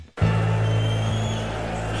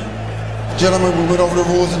Gentlemen, we went over the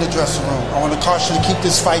rules in the dressing room. I want to caution you to keep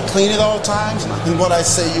this fight clean at all times, and what I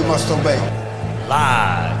say you must obey.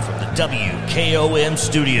 Live from the WKOM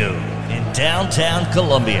studio in downtown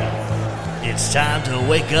Columbia, it's time to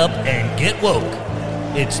wake up and get woke.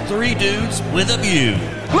 It's Three Dudes with a View.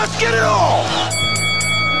 Let's get it on!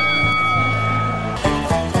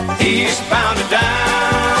 Eastbound and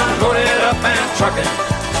down, loaded up and trucking.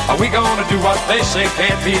 Are we gonna do what they say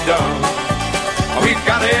can't be done? We've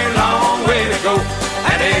got a long way to go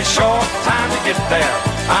and a short time to get there.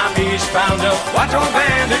 I'm eastbound up, watch our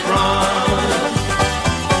bandit run.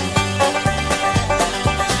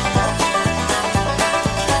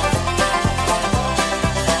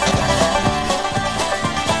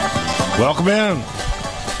 Welcome in.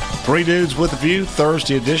 Three Dudes with a View,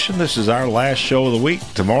 Thursday edition. This is our last show of the week.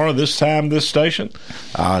 Tomorrow, this time, this station,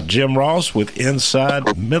 Jim Ross with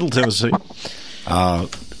Inside Middle Tennessee.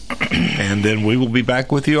 And then we will be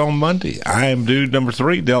back with you on Monday. I am dude number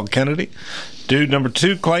 3, Del Kennedy. Dude number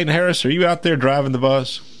 2, Clayton Harris. Are you out there driving the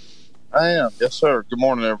bus? I am. Yes, sir. Good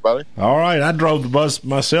morning, everybody. All right. I drove the bus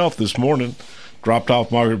myself this morning. Dropped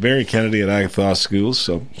off Margaret Berry Kennedy at Agathos Schools.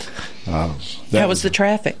 So, how was the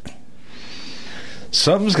traffic?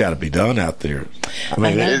 Something's got to be done out there. I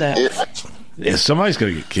mean, I know that. Somebody's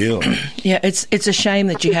going to get killed. Yeah, it's a shame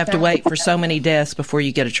that you have to wait for so many deaths before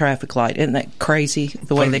you get a traffic light. Isn't that crazy,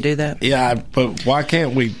 the way they do that? Yeah, but why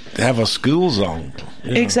can't we have a school zone?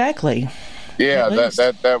 You know? Exactly. Yeah,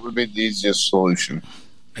 that would be the easiest solution.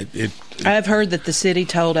 I've heard that the city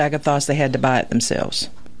told Agathos they had to buy it themselves.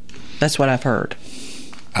 That's what I've heard.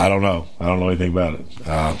 I don't know. I don't know anything about it.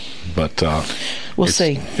 But we'll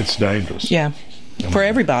see. It's dangerous. Yeah, for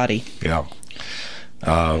everybody. Yeah.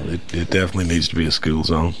 It definitely needs to be a school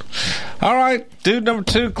zone. All right, dude number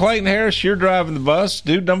 2, Clayton Harris, you're driving the bus.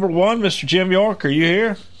 Dude number 1, Mr. Jim York, are you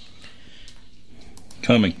here?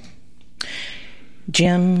 Coming.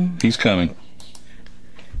 Jim. He's coming.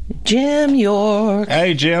 Jim York.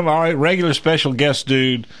 Hey, Jim. All right, regular special guest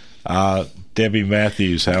dude, Debbie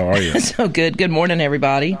Matthews. How are you? So good. Good morning,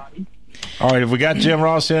 everybody. All right, have we got Jim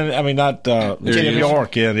Ross in? I mean, not Jim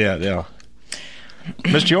York in. Yeah.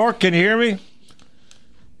 Mr. York, can you hear me?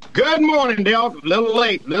 Good morning, Del. Little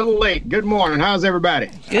late. Good morning. How's everybody?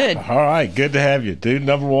 Good. All right, good to have you, dude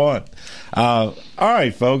number 1. All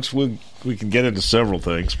right, folks, we can get into several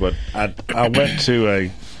things, but I went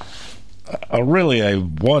to a really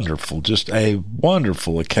wonderful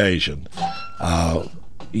occasion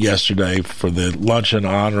yesterday for the luncheon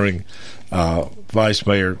honoring Vice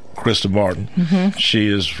Mayor Krista Martin. Mm-hmm. She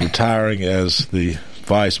is retiring as the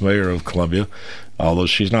Vice Mayor of Columbia, although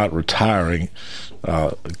she's not retiring.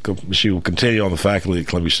 She will continue on the faculty at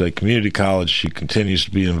Columbia State Community College. She continues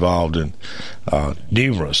to be involved in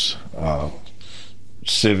numerous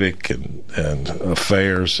civic and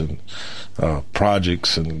affairs and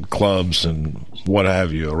projects and clubs and what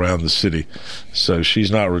have you around the city. So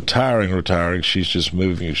she's not retiring. She's just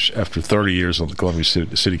moving. After 30 years on the Columbia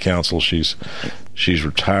City Council, she's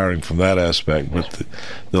retiring from that aspect. But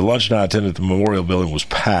the luncheon I attended at the Memorial Building was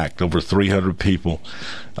packed. Over 300 people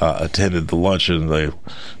attended the luncheon. They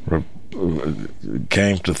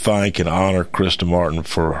came to thank and honor Krista Martin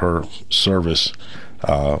for her service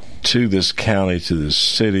to this county, to this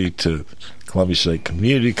city, to Columbia State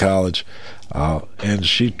Community College, and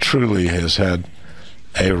she truly has had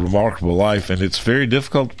a remarkable life, and it's very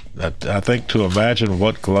difficult, I think, to imagine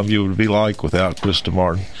what Columbia would be like without Krista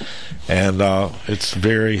Martin, and it's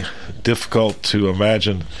very difficult to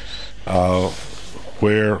imagine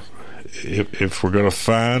where, if we're going to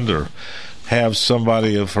find or have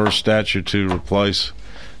somebody of her stature to replace,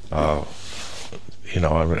 and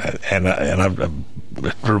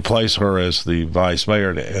replace her as the vice mayor.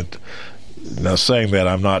 And now, saying that,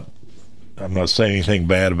 I'm not saying anything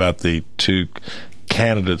bad about the 2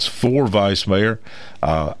 candidates for vice mayor.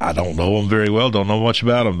 I don't know them very well. Don't know much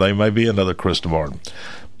about them. They may be another Krista Martin,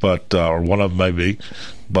 but or one of them may be.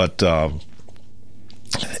 But those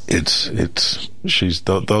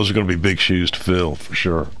are going to be big shoes to fill for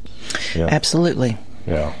sure. Yeah. Absolutely.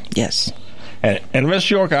 Yeah. Yes. And Miss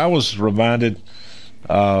York, I was reminded.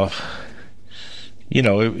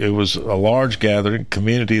 It was a large gathering,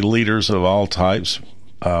 community leaders of all types,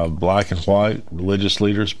 black and white, religious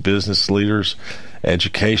leaders, business leaders,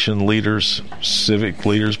 education leaders, civic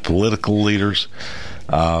leaders, political leaders.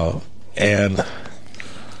 And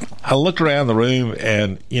I looked around the room,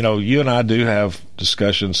 and, you and I do have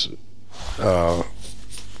discussions, and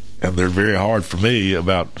they're very hard for me,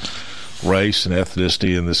 about race and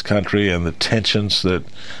ethnicity in this country and the tensions that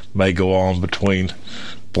may go on between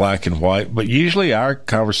black and white, but usually our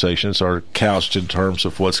conversations are couched in terms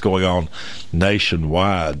of what's going on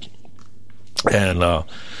nationwide. And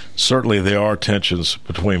certainly there are tensions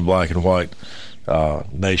between black and white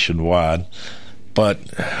nationwide. But,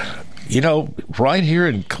 right here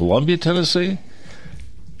in Columbia, Tennessee,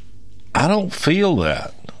 I don't feel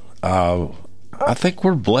that. I think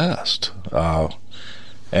we're blessed.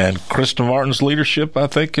 And Krista Martin's leadership, I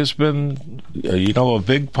think, has been, a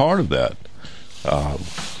big part of that.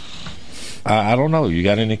 I don't know. You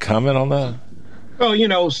got any comment on that?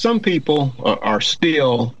 Well, some people are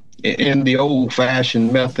still in the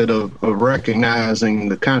old-fashioned method of recognizing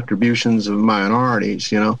the contributions of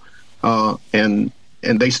minorities, and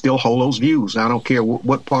they still hold those views. I don't care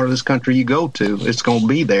what part of this country you go to, it's going to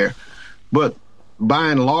be there. But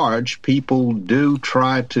by and large, people do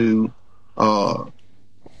try to,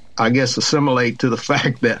 assimilate to the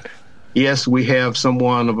fact that, yes, we have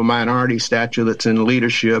someone of a minority stature that's in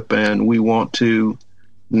leadership, and we want to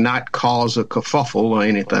not cause a kerfuffle or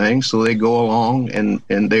anything. So they go along and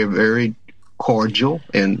they're very cordial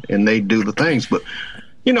and they do the things. But,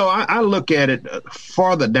 I look at it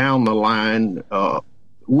farther down the line.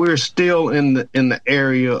 We're still in the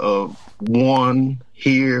area of one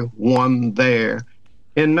here, one there,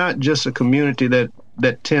 and not just a community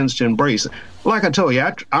that tends to embrace it. Like I told you,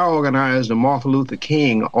 I organized a Martin Luther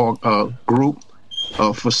King group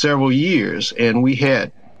for several years, and we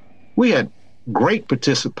had great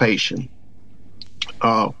participation.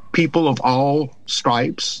 People of all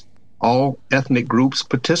stripes, all ethnic groups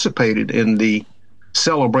participated in the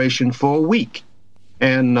celebration for a week.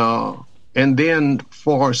 And then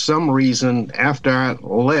for some reason, after I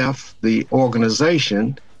left the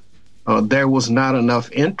organization, there was not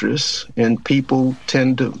enough interest, and people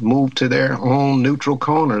tend to move to their own neutral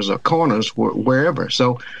corners wherever.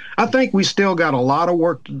 So I think we still got a lot of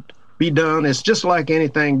work to be done. It's just like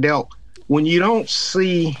anything dealt. When you don't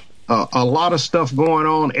see a lot of stuff going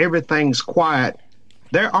on, everything's quiet,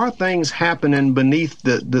 there are things happening beneath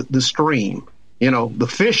the stream. The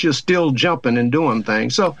fish is still jumping and doing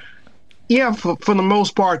things. So, yeah, for the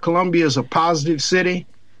most part, Columbia is a positive city.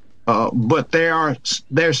 But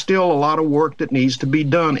there's still a lot of work that needs to be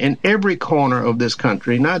done in every corner of this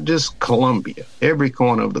country, not just Columbia, every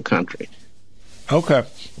corner of the country. Okay,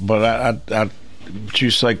 but you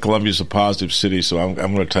say Columbia's a positive city, so I'm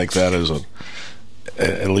going to take that as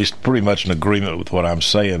at least pretty much an agreement with what I'm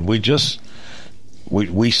saying.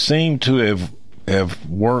 We seem to have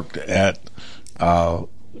worked at,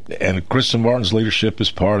 and Kristen Martin's leadership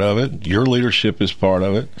is part of it. Your leadership is part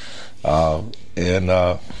of it,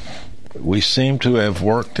 and we seem to have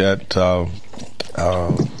worked at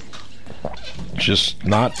just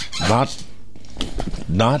not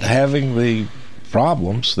having the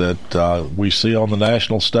problems that we see on the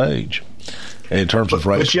national stage in terms of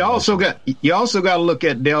race. But you also got to look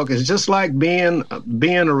at, Del, it's just like being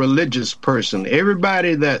a religious person.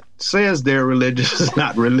 Everybody that says they're religious is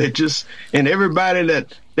not religious, and everybody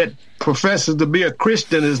that professes to be a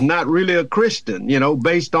Christian is not really a Christian,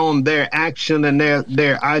 based on their action and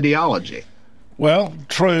their ideology. Well,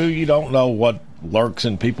 true. You don't know what lurks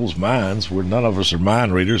in people's minds. None of us are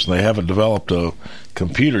mind readers, and they haven't developed a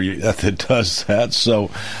computer that does that. So,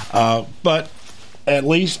 but at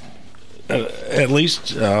least, we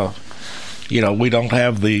don't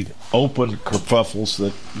have the open kerfuffles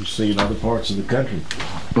that you see in other parts of the country.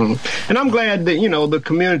 Mm-hmm. And I'm glad that, the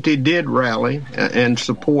community did rally and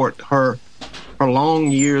support her long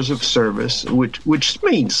years of service, which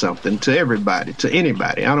means something to everybody, to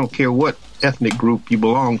anybody. I don't care what ethnic group you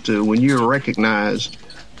belong to. When you're recognized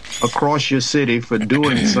across your city for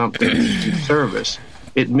doing something in service,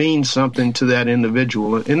 it means something to that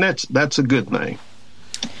individual, and that's a good thing.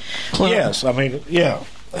 Well, yes, I mean, yeah.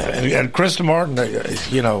 And Krista Martin,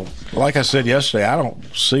 like I said yesterday, I don't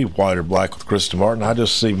see white or black with Krista Martin. I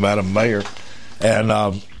just see Madam Mayor,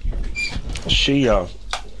 and she has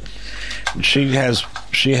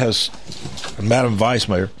Madam Vice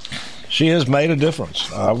Mayor. She has made a difference.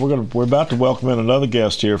 We're about to welcome in another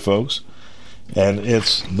guest here, folks, and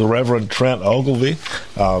it's the Reverend Trent Ogilvie.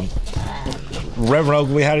 Reverend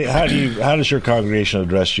Ogilvie, how does your congregation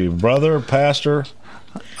address you, brother, pastor?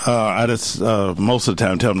 I just most of the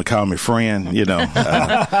time tell them to call me friend. It's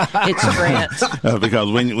Trent.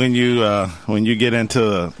 Because when you get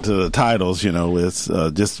into the titles, it's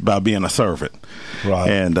just about being a servant, right?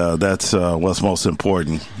 And that's what's most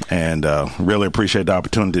important. And really appreciate the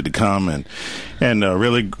opportunity to come and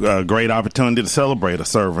really great opportunity to celebrate a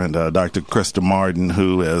servant, Dr. Krista Martin,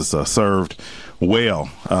 who has served well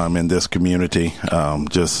in this community,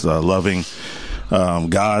 just loving.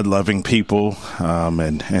 God, loving people,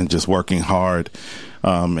 and just working hard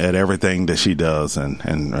at everything that she does,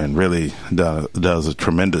 and really does a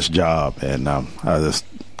tremendous job. And I just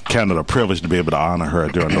kind of a privilege to be able to honor her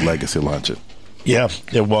during the Legacy Luncheon. Yeah,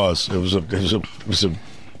 it was. It was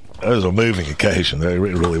a moving occasion. It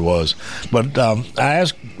really was. But I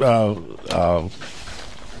asked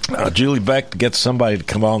Julie Beck to get somebody to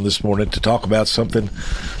come on this morning to talk about something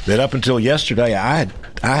that up until yesterday I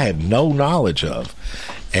had no knowledge of,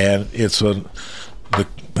 and it's the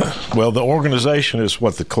organization is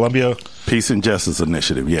what, the Columbia Peace and Justice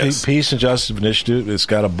Initiative. Yes, Peace and Justice Initiative. It's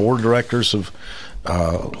got a board of directors of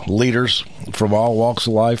leaders from all walks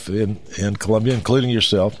of life in Columbia, including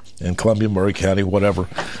yourself in Columbia, Murray County, whatever.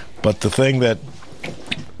 But the thing that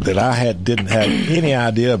I didn't have any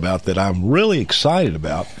idea about, that I'm really excited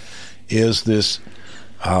about, is this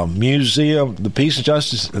museum. The Peace and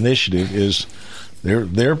Justice Initiative is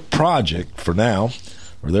their project for now,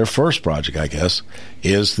 or their first project, I guess,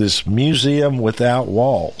 is this museum without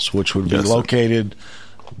walls, which would be located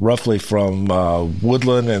roughly from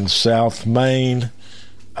Woodland and South Main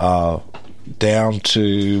down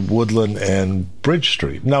to Woodland and Bridge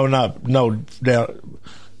Street. Down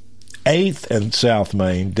 8th and South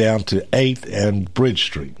Main down to 8th and Bridge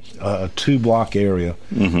Street, a 2-block area,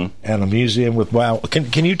 and a museum with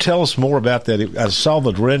Can you tell us more about that? I saw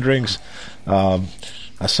the renderings. I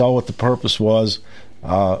saw what the purpose was.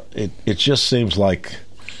 It just seems like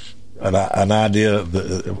an idea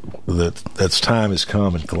that's time has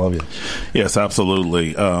come in Columbia. Yes,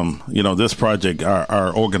 absolutely. This project,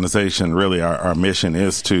 our organization, really our mission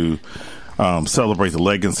is to celebrate the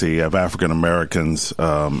legacy of African Americans,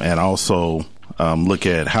 and also look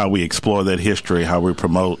at how we explore that history, how we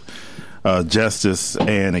promote justice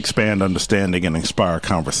and expand understanding and inspire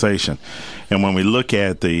conversation. And when we look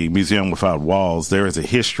at the Museum Without Walls, there is a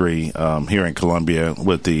history here in Columbia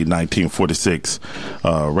with the 1946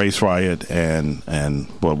 race riot and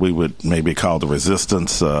what we would maybe call the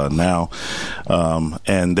resistance now.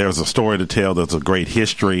 And there's a story to tell. There's a great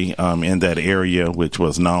history in that area, which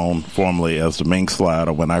was known formerly as the Mink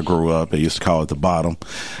Slider. When I grew up, they used to call it the Bottom.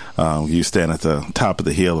 You stand at the top of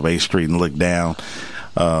the hill of 8th Street and look down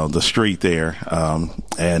the street there,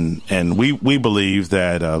 and we believe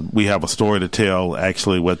that we have a story to tell.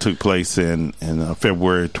 Actually, what took place in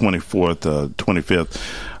February 24th, 25th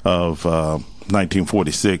of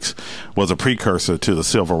 1946 was a precursor to the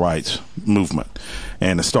Civil Rights Movement,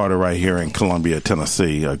 and it started right here in Columbia,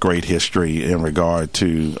 Tennessee. A great history in regard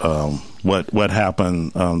to what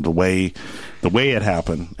happened, the way it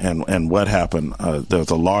happened, and what happened. There's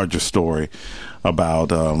a larger story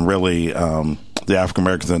about really the African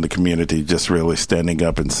Americans in the community just really standing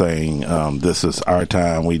up and saying, this is our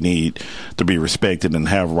time. We need to be respected and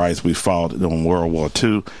have rights. We fought in World War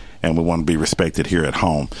II, and we want to be respected here at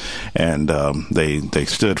home. And they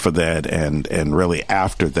stood for that. And really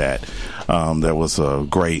after that, there was a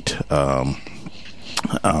great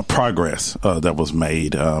progress that was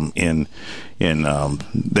made in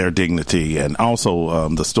their dignity, and also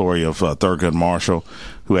the story of Thurgood Marshall,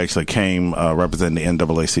 who actually came representing the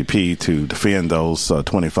NAACP to defend those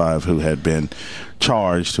 25 who had been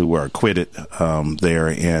charged, who were acquitted there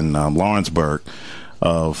in Lawrenceburg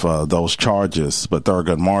of those charges. But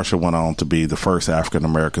Thurgood Marshall went on to be the first African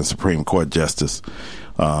American Supreme Court justice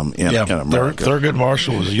in America. Thurgood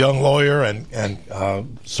Marshall was a young lawyer and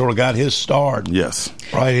sort of got his start. Yes,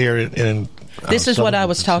 right here in. This is what I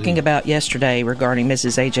was talking about yesterday regarding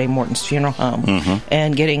Mrs. A.J. Morton's funeral home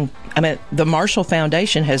and the Marshall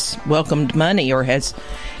Foundation has welcomed money, or has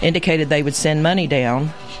indicated they would send money down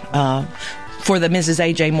for the Mrs.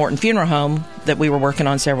 A.J. Morton funeral home that we were working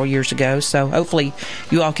on several years ago. So hopefully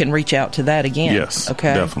you all can reach out to that again. Yes,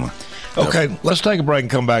 okay? Definitely. Okay, let's take a break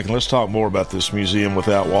and come back, and let's talk more about this Museum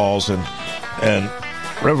Without Walls. And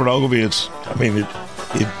Reverend Ogilvie,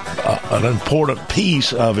 an important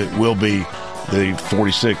piece of it will be the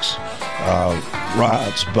 46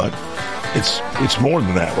 riots, but it's more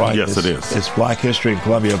than that, right? Yes, it is. It's Black history in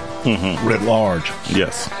Columbia writ large.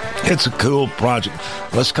 Yes. It's a cool project.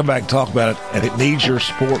 Let's come back and talk about it, and it needs your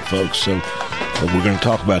support, folks. So we're going to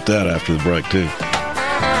talk about that after the break, too.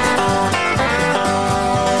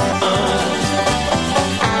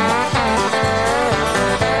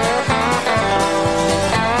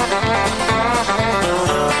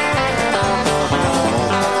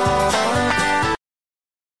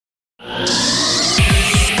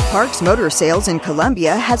 Parks Motor Sales in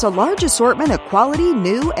Columbia has a large assortment of quality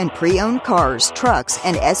new and pre-owned cars, trucks,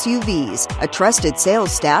 and SUVs, a trusted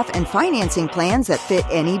sales staff, and financing plans that fit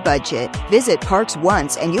any budget. Visit Parks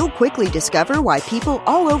once and you'll quickly discover why people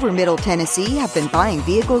all over Middle Tennessee have been buying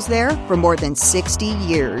vehicles there for more than 60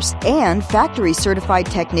 years. And factory-certified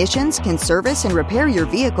technicians can service and repair your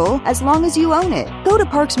vehicle as long as you own it. Go to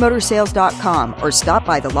parksmotorsales.com or stop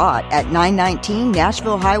by the lot at 919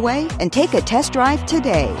 Nashville Highway and take a test drive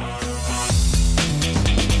today.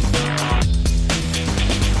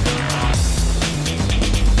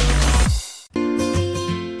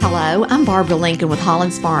 Hello, I'm Barbara Lincoln with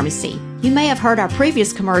Holland's Pharmacy. You may have heard our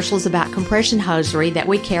previous commercials about compression hosiery that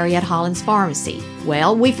we carry at Holland's Pharmacy.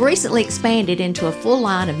 Well, we've recently expanded into a full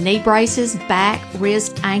line of knee braces, back,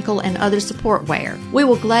 wrist, ankle, and other support wear. We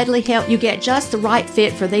will gladly help you get just the right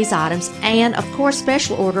fit for these items and, of course,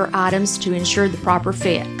 special order items to ensure the proper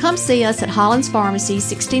fit. Come see us at Holland's Pharmacy,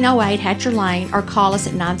 1608 Hatcher Lane, or call us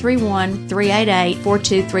at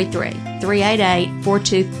 931-388-4233.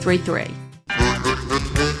 388-4233.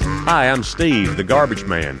 Hi, I'm Steve, the Garbage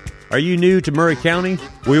Man. Are you new to Maury County?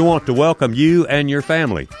 We want to welcome you and your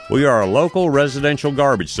family. We are a local residential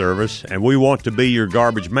garbage service, and we want to be your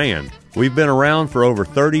garbage man. We've been around for over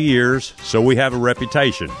 30 years, so we have a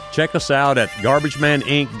reputation. Check us out at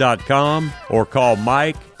garbagemaninc.com or call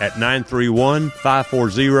Mike at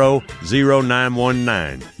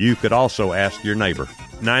 931-540-0919. You could also ask your neighbor.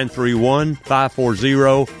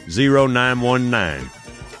 931-540-0919.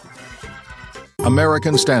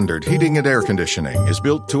 American Standard Heating and Air Conditioning is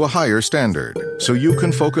built to a higher standard, so you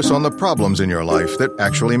can focus on the problems in your life that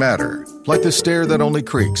actually matter, like the stair that only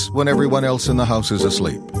creaks when everyone else in the house is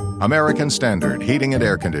asleep. American Standard Heating and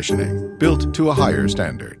Air Conditioning, built to a higher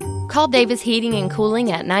standard. Call Davis Heating and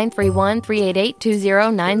Cooling at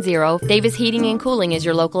 931-388-2090. Davis Heating and Cooling is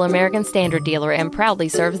your local American Standard dealer and proudly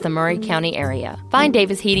serves the Maury County area. Find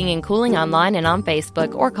Davis Heating and Cooling online and on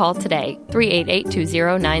Facebook or call today,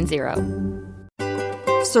 388-2090.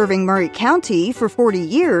 Serving Maury County for 40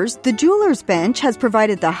 years, the Jewelers Bench has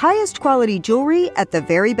provided the highest quality jewelry at the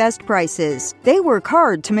very best prices. They work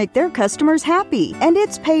hard to make their customers happy, and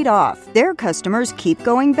it's paid off. Their customers keep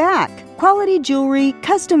going back. Quality jewelry,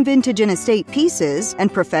 custom vintage and estate pieces,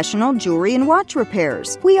 and professional jewelry and watch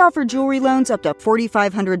repairs. We offer jewelry loans up to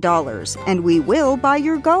 $4,500, and we will buy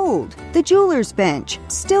your gold. The Jewelers Bench,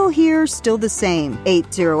 still here, still the same.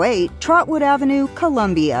 808 Trotwood Avenue,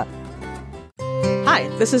 Columbia. Hi,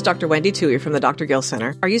 this is Dr. Wendy Toohey from the Dr. Gill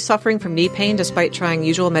Center. Are you suffering from knee pain despite trying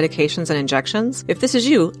usual medications and injections? If this is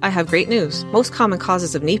you, I have great news. Most common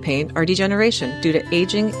causes of knee pain are degeneration due to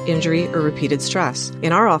aging, injury, or repeated stress.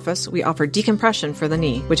 In our office, we offer decompression for the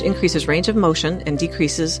knee, which increases range of motion and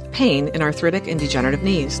decreases pain in arthritic and degenerative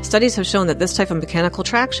knees. Studies have shown that this type of mechanical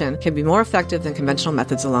traction can be more effective than conventional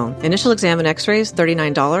methods alone. Initial exam and x-rays,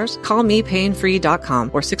 $39. Call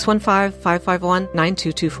mepainfree.com or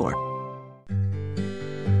 615-551-9224.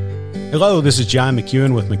 Hello, this is John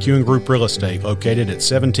McEwen with McEwen Group Real Estate, located at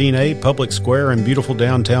 17A Public Square in beautiful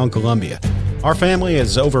downtown Columbia. Our family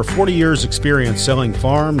has over 40 years' experience selling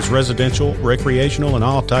farms, residential, recreational, and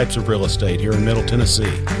all types of real estate here in Middle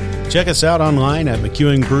Tennessee. Check us out online at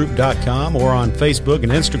McEwenGroup.com or on Facebook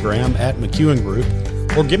and Instagram at McEwen Group,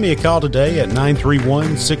 or give me a call today at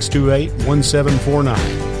 931-628-1749.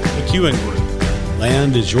 McEwen Group.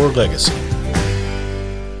 Land is your legacy.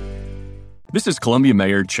 This is Columbia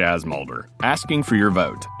Mayor Chaz Mulder, asking for your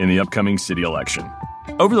vote in the upcoming city election.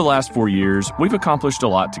 Over the last 4 years, we've accomplished a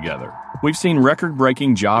lot together. We've seen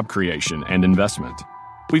record-breaking job creation and investment.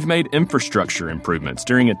 We've made infrastructure improvements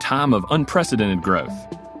during a time of unprecedented growth.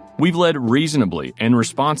 We've led reasonably and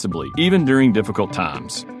responsibly even during difficult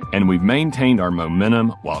times, and we've maintained our momentum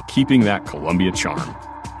while keeping that Columbia charm.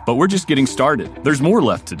 But we're just getting started. There's more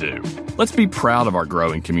left to do. Let's be proud of our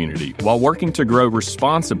growing community while working to grow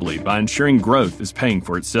responsibly by ensuring growth is paying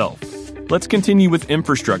for itself. Let's continue with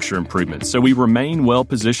infrastructure improvements so we remain well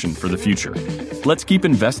positioned for the future. Let's keep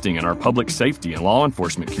investing in our public safety and law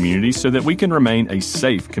enforcement communities so that we can remain a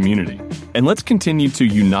safe community. And let's continue to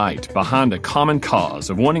unite behind a common cause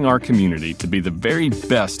of wanting our community to be the very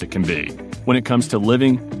best it can be when it comes to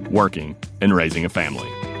living, working, and raising a family.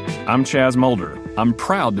 I'm Chaz Mulder. I'm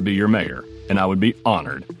proud to be your mayor, and I would be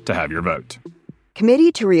honored to have your vote.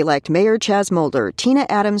 Committee to re-elect Mayor Chaz Mulder, Tina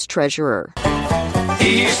Adams, Treasurer.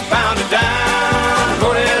 Eastbound and down,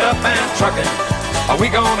 loaded up and trucking. Are we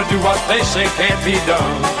gonna do what they say can't be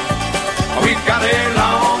done? We've got a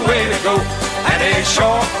long way to go and a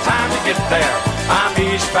short time to get there. I'm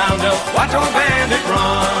eastbound up, watch old bandit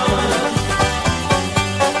run.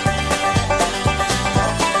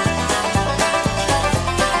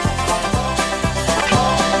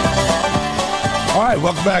 right,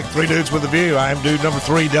 welcome back. Three Dudes with a View. I am dude number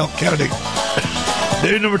 3, Delk Kennedy.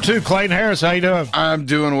 Dude number 2, Clayton Harris. How you doing? I'm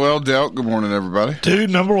doing well, Delk. Good morning, everybody. Dude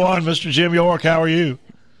number 1, Mr. Jim York. How are you?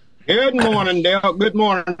 Good morning, Delk. Good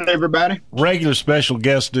morning, everybody. Regular special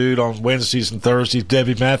guest dude on Wednesdays and Thursdays,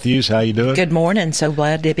 Debbie Matthews. How you doing? Good morning. So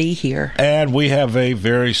glad to be here. And we have a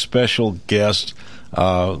very special guest,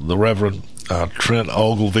 the Reverend Trent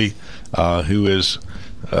Ogilvie, who is,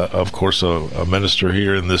 of course, a minister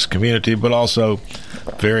here in this community, but also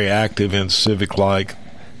very active in civic life.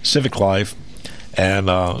 And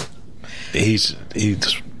he's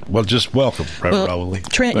well, just welcome, Reverend Ogilvie.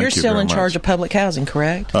 Trent, you're still in charge of public housing,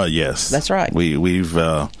 correct? Yes. That's right. We've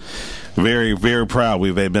very, very proud.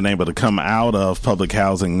 We've been able to come out of public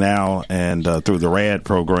housing now, and through the RAD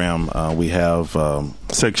program, we have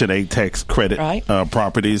Section 8 tax credit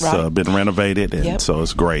properties been renovated, and so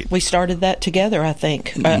it's great. We started that together, I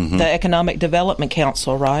think. The Economic Development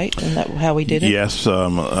Council, right? Isn't that how we did it? Yes,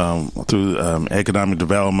 through economic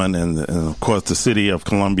development, and of course the City of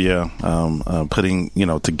Columbia putting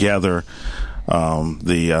together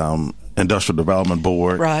the Industrial Development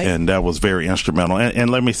Board, and that was very instrumental. And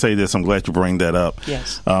let me say this, I'm glad you bring that up.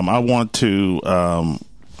 Yes. I want to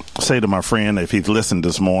say to my friend, if he's listened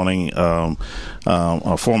this morning,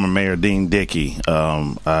 former Mayor Dean Dickey,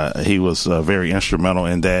 he was very instrumental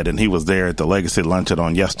in that, and he was there at the Legacy Luncheon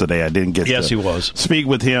on yesterday. I didn't get to speak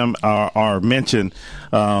with him or mention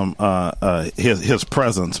his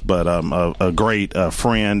presence, but a great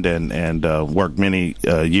friend and worked many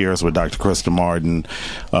years with Dr. Krista Martin,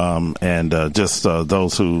 and just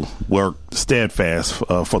those who work steadfast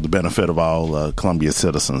for the benefit of all Columbia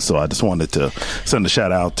citizens. So I just wanted to send a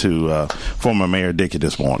shout out to former Mayor Dickey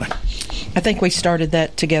this morning. I think we started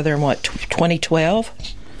that together in 2012?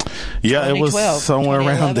 Yeah, it was somewhere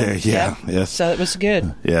around there. Yeah, yes. So it was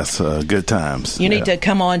good. Yes, good times. You need to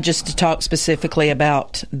come on just to talk specifically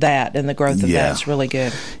about that and the growth of that. It's really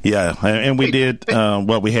good. Yeah, and we did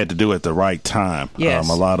what we had to do at the right time. Yes.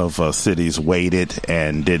 A lot of cities waited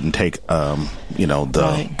and didn't take the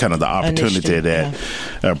kind of the opportunity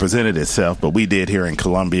that presented itself, but we did here in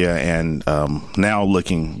Columbia. And now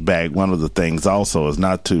looking back, one of the things also is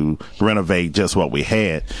not to renovate just what we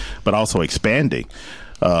had, but also expanding.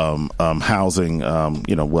 Housing,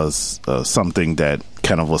 was something that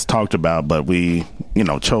kind of was talked about, but we,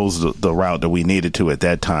 chose the route that we needed to at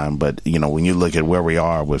that time. But, when you look at where we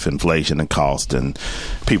are with inflation and cost and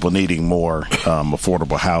people needing more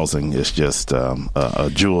affordable housing, it's just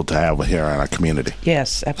a jewel to have here in our community.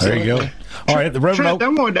 Yes, absolutely. There you go. All right, the Reverend. Trent,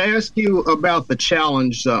 I wanted to ask you about the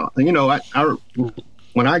challenge.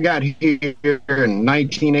 When I got here in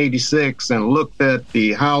 1986 and looked at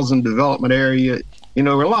the housing development area,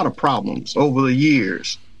 there were a lot of problems over the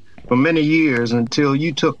years, for many years, until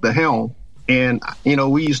you took the helm. And,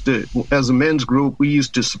 we used to, as a men's group, we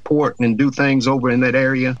used to support and do things over in that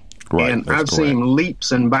area. Right, and I've seen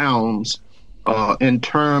leaps and bounds in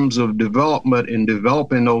terms of development and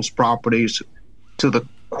developing those properties to the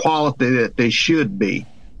quality that they should be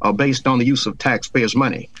based on the use of taxpayers'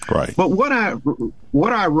 money. Right. But what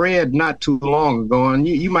I read not too long ago, and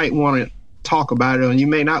you might want to talk about it, and you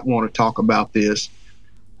may not want to talk about this,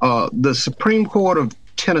 the Supreme Court of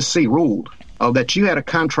Tennessee ruled that you had a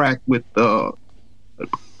contract with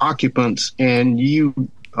occupants, and you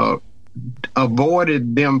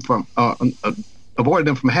avoided them from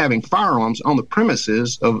having firearms on the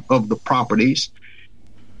premises of the properties.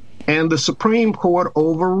 And the Supreme Court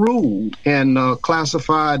overruled and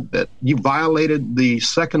classified that you violated the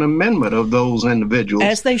Second Amendment of those individuals.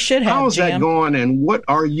 As they should have. How's that going, and what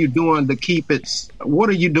are you doing to keep it? What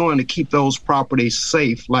are you doing to keep those properties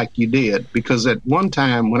safe like you did? Because at one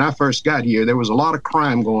time when I first got here, there was a lot of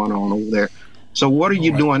crime going on over there. So what are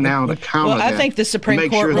you doing now to counter that? Well, I think the Supreme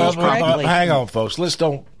Court ruled correctly. Hang on, folks.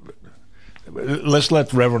 Let's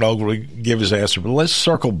let Reverend Ogilvie give his answer, but let's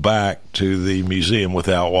circle back to the Museum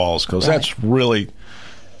Without Walls, because that's really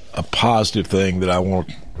a positive thing that I want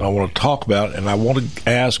to talk about, and I want to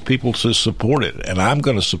ask people to support it, and I'm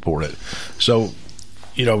going to support it. So,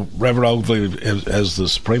 Reverend Ogilvie, has the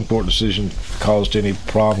Supreme Court decision caused any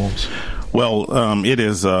problems? Well, it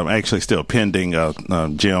is actually still pending,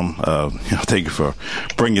 Jim. Thank you for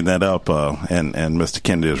bringing that up. And Mr.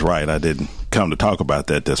 Kennedy is right. I didn't come to talk about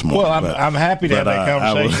that this morning. Well, I'm happy to have that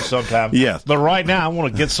conversation sometime. Yes. But right now, I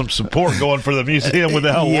want to get some support going for the Museum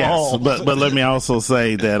Without Walls. But let me also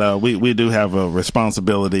say that we do have a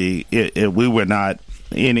responsibility. We were not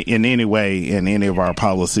in any way in any of our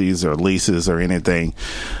policies or leases or anything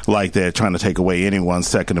like that, trying to take away anyone's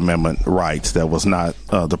Second Amendment rights. That was not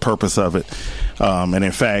the purpose of it. And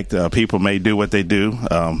in fact, people may do what they do.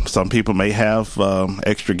 Some people may have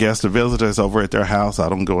extra guests or visitors over at their house. I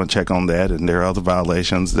don't go and check on that, and there are other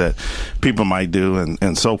violations that people might do,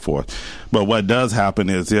 and so forth. But what does happen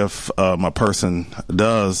is if a person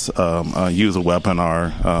does use a weapon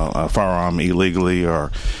or a firearm illegally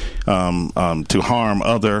or to harm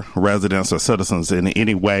other residents or citizens in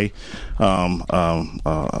any way,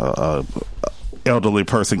 elderly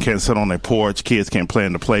person can't sit on their porch, kids can't play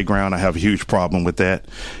in the playground. I have a huge problem with that,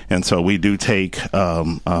 and so we do take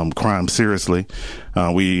crime seriously.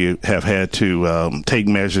 We have had to take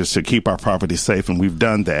measures to keep our property safe, and we've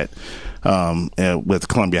done that with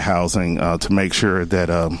Columbia Housing to make sure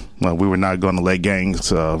that we were not going to let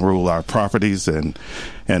gangs rule our properties, and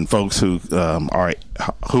folks who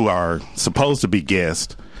are supposed to be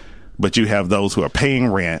guests, but you have those who are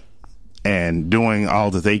paying rent and doing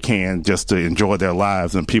all that they can just to enjoy their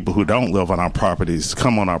lives, and people who don't live on our properties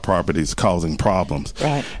come on our properties causing problems.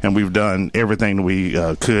 Right. And we've done everything we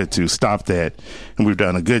could to stop that, and we've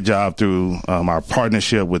done a good job through our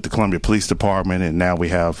partnership with the Columbia Police Department, and now we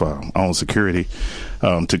have our own security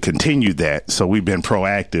to continue that. So we've been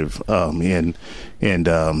proactive in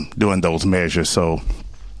doing those measures. So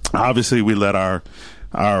obviously we let our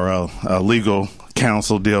legal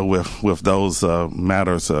counsel deal with those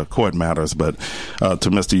matters, court matters. But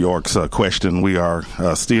to Mr. York's question, we are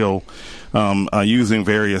still using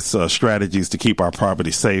various strategies to keep our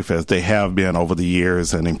property safe, as they have been over the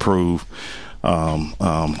years, and improve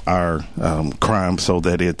our crime so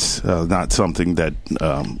that it's not something that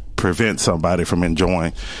prevents somebody from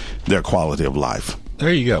enjoying their quality of life.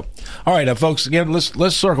 There you go. All right, now, folks, again,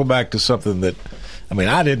 let's circle back to something that,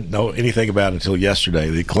 I didn't know anything about until yesterday.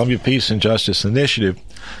 The Columbia Peace and Justice Initiative,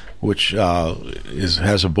 which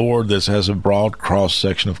has a board that has a broad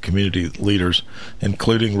cross-section of community leaders,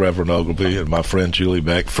 including Reverend Ogilvie and my friend Julie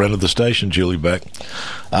Beck, friend of the station Julie Beck,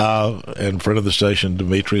 and friend of the station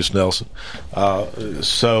Demetrius Nelson. But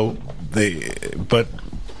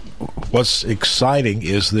what's exciting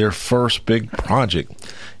is their first big project.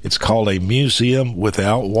 It's called A Museum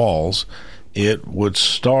Without Walls. It would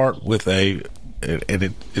start with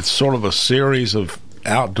it's sort of a series of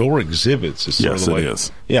outdoor exhibits. Yes, it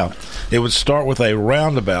is. Yeah. It would start with a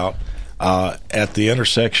roundabout at the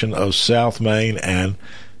intersection of South Main and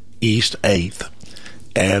East 8th.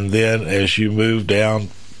 And then as you move down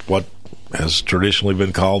what has traditionally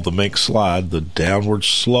been called the Mink Slide, the downward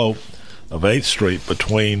slope of 8th Street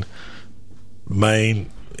between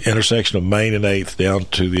intersection of Main and 8th down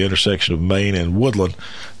to the intersection of Main and Woodland,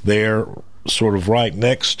 they're sort of right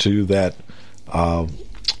next to that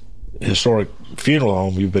historic funeral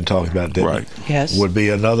home you've been talking about, didn't right. you? Yes. Would be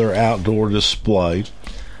another outdoor display.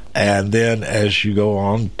 And then as you go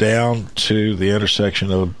on down to the intersection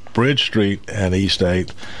of Bridge Street and East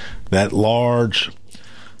 8th, that large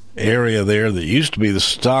area there that used to be the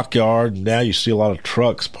stockyard, now you see a lot of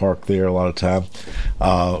trucks parked there a lot of time,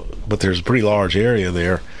 but there's a pretty large area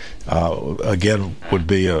there, again, would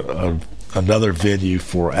be another venue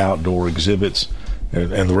for outdoor exhibits.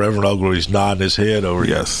 And the Reverend Ogilvie's nodding his head over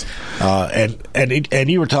here. Yes. And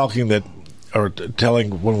you were talking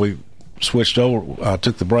telling when we switched over,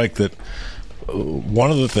 took the break, that one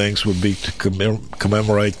of the things would be to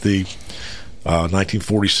commemorate the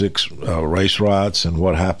 1946 race riots and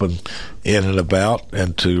what happened in and about,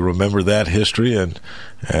 and to remember that history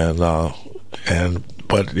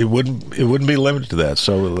but it wouldn't be limited to that.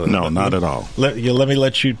 So no, not at all. Let me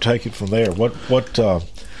let you take it from there. What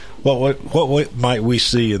might we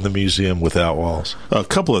see in the Museum Without Walls? A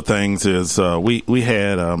couple of things is we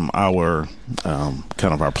had our kind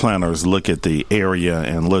of our planners look at the area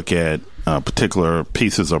and look at particular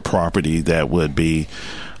pieces of property that would be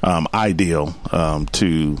ideal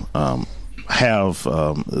to have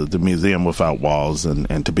the Museum Without Walls,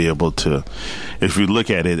 and to be able to, if you look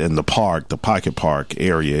at it in the park, the Pocket Park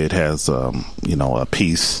area, it has a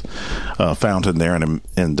peace fountain there in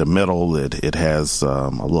the middle. It has a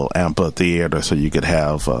little amphitheater, so you could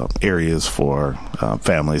have areas for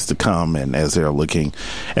families to come, and as they're looking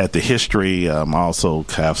at the history, also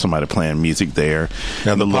have somebody playing music there.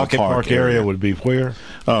 Now the Pocket Park area would be where?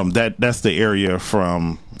 That's the area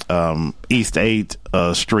from East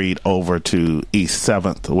 8th Street over to East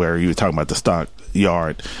 7th, where you were talking about the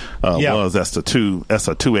stockyard that's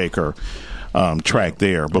a 2 acre track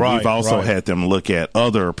there. But we've also had them look at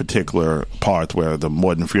other particular parts where the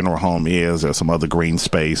Morton Funeral Home is. There's some other green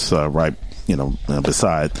space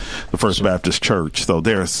beside the First Baptist Church. So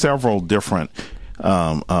there are several different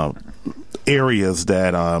areas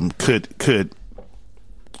that could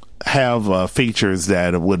have features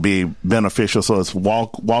that would be beneficial, so it's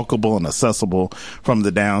walkable and accessible from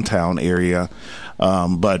the downtown area.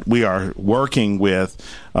 But we are working with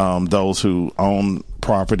those who own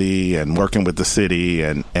property and working with the city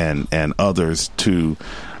and others to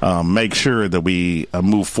make sure that we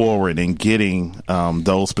move forward in getting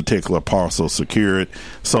those particular parcels secured,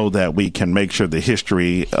 so that we can make sure the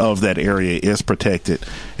history of that area is protected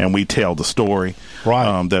and we tell the story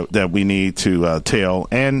that we need to tell,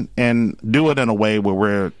 and do it in a way where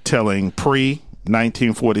we're telling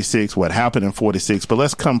 1946, what happened in 46, but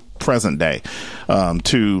let's come present day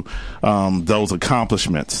to those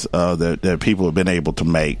accomplishments that people have been able to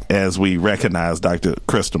make. As we recognize Dr.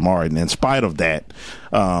 Krista Martin, in spite of that,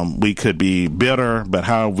 we could be bitter, but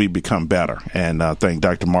how have we become better? And I think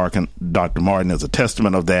Dr. Martin is a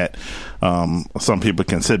testament of that. Some people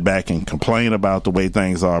can sit back and complain about the way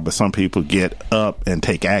things are, but some people get up and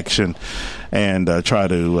take action and try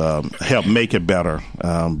to help make it better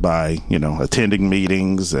by attending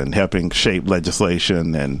meetings and helping shape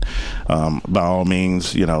legislation, and by all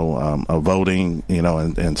means voting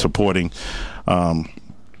and supporting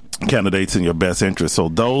candidates in your best interest. So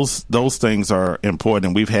those things are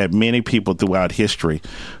important. We've had many people throughout history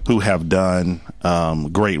who have done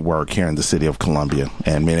great work here in the city of Columbia,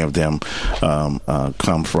 and many of them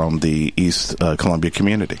come from the East Columbia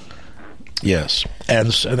community. Yes, and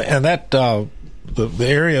that the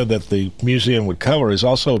area that the museum would cover is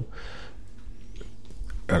also,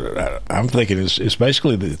 I'm thinking, is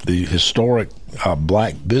basically the historic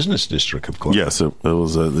Black Business District of Columbia. Yes, it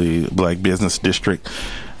was the Black Business District,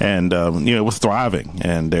 and it was thriving.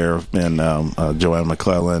 And there have been Joanne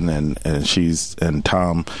McClellan and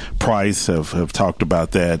Tom Price have talked about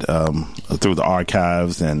that through the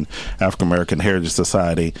archives and African American Heritage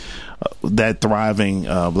Society. That thriving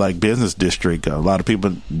Black Business District, a lot of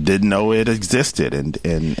people didn't know it existed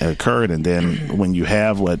and occurred. And then when you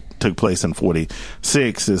have what took place in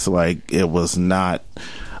 46, it's like it was not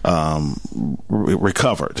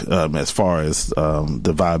recovered as far as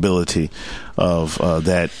the viability of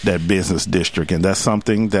that business district. And that's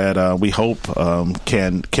something that we hope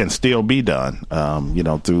can still be done,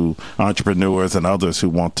 through entrepreneurs and others who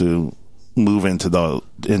want to move into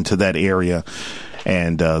that area.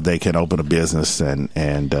 And they can open a business and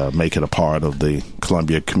make it a part of the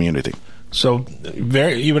Columbia community. So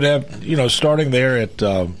you would have, starting there at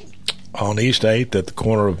on East 8th at the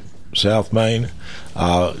corner of South Main,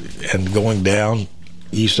 and going down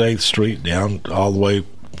East 8th Street, down all the way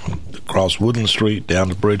across Woodland Street, down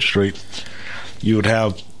to Bridge Street, you would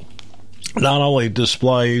have not only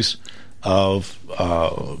displays of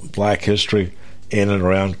Black history in and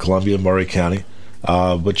around Columbia, Murray County,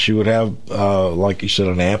 but you would have, like you said,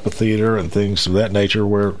 an amphitheater and things of that nature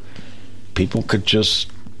where people could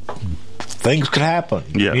things could happen.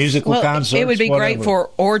 Yes. Musical concerts. It would be whatever. great for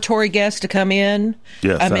oratory guests to come in.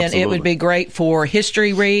 Yes, It would be great for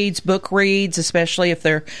history reads, book reads, especially if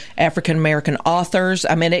they're African American authors.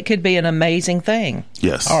 It could be an amazing thing.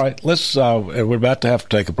 Yes. All right. Let's. We're about to have to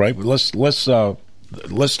take a break, but let's talk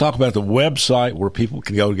about the website where people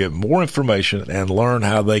can go to get more information and learn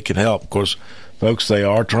how they can help. Of course, folks, they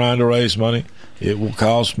are trying to raise money. It will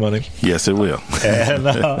cost money. Yes, it will. And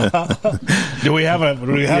do we have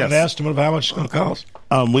an estimate of how much it's going to cost?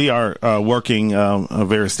 We are working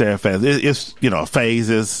very steadfast. It's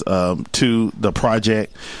phases to the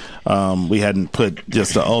project. We hadn't put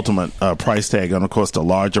just the ultimate price tag on. Of course, the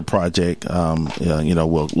larger project,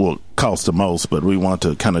 will cost the most, but we want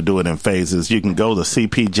to kind of do it in phases. You can go to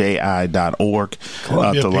cpji.org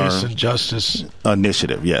Columbia to learn. Peace and Justice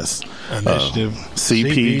Initiative, yes.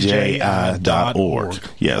 cpji.org.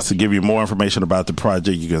 Yes, to give you more information about the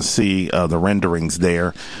project, you can see the renderings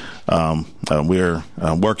there. We're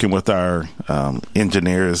working with our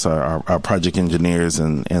engineers, our project engineers,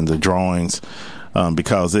 and the drawings.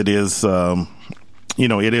 Because it is,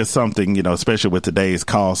 it is something, especially with today's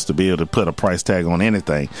cost, to be able to put a price tag on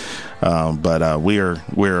anything. But we're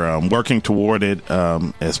working toward it,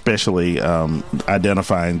 especially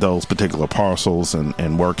identifying those particular parcels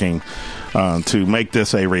and working to make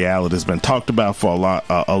this a reality. It's been talked about for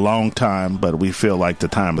a long time, but we feel like the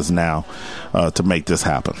time is now to make this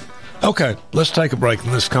happen. Okay, let's take a break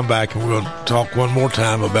and let's come back and we're going to talk one more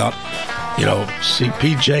time about,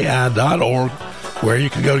 cpji.org, where you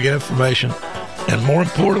can go to get information, and more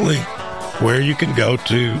importantly, where you can go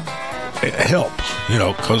to help,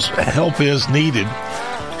 because help is needed.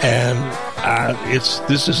 And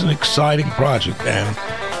this is an exciting project and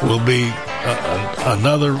will be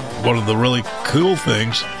another one of the really cool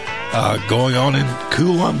things going on in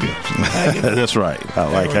Columbia. That's right.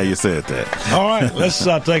 I like how you said that. All right, let's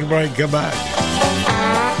take a break and come back.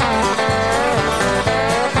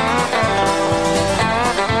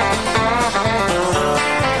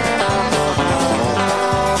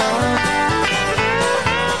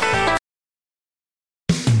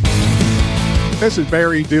 This is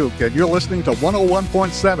Barry Duke, and you're listening to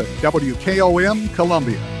 101.7 WKOM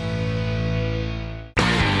Columbia.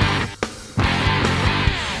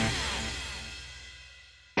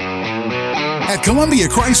 At Columbia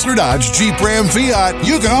Chrysler Dodge Jeep Ram Fiat,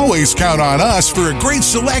 you can always count on us for a great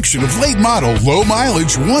selection of late model, low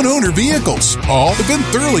mileage, one owner vehicles. All have been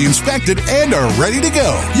thoroughly inspected and are ready to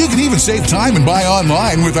go. You can even save time and buy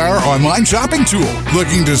online with our online shopping tool.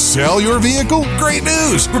 Looking to sell your vehicle? Great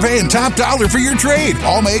news! We're paying top dollar for your trade.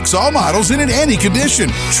 All makes, all models, and in any condition.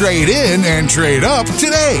 Trade in and trade up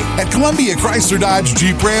today. At Columbia Chrysler Dodge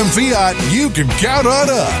Jeep Ram Fiat, you can count on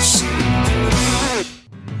us.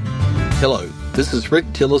 Hello. This is Rick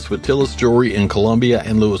Tillis with Tillis Jewelry in Columbia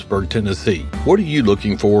and Lewisburg, Tennessee. What are you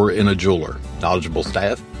looking for in a jeweler? Knowledgeable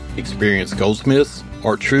staff, experienced goldsmiths,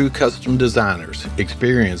 or true custom designers,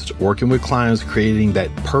 experienced working with clients creating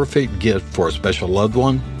that perfect gift for a special loved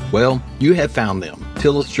one? Well, you have found them.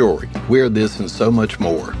 Tillis Jewelry. We're this and so much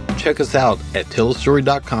more. Check us out at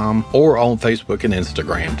tillisjewelry.com or on Facebook and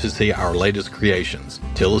Instagram to see our latest creations.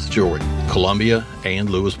 Tillis Jewelry, Columbia and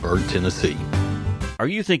Lewisburg, Tennessee. Are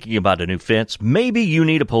you thinking about a new fence? Maybe you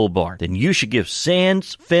need a pole barn. Then you should give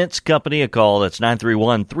Sands Fence Company a call. That's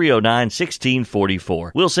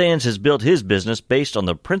 931-309-1644. Will Sands has built his business based on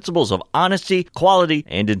the principles of honesty, quality,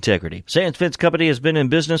 and integrity. Sands Fence Company has been in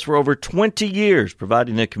business for over 20 years,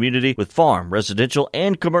 providing the community with farm, residential,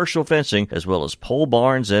 and commercial fencing, as well as pole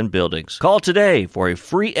barns and buildings. Call today for a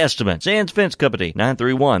free estimate. Sands Fence Company,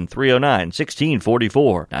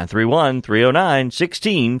 931-309-1644.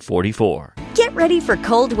 931-309-1644. Get ready for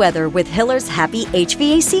cold weather with Hiller's Happy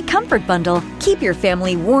HVAC Comfort Bundle. Keep your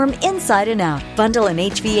family warm inside and out. Bundle an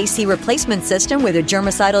HVAC replacement system with a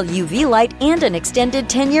germicidal UV light and an extended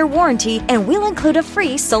 10-year warranty, and we'll include a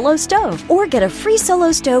free solo stove. Or get a free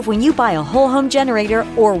solo stove when you buy a whole home generator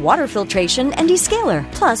or water filtration and descaler.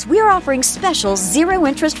 Plus, we're offering special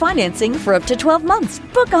zero-interest financing for up to 12 months.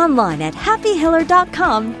 Book online at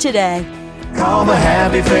happyhiller.com today. Call the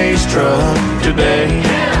Happy Face Truck today.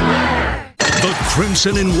 The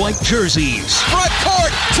crimson and white jerseys. Front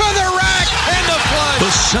court, to the rack, and the flush.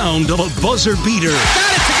 The sound of a buzzer beater.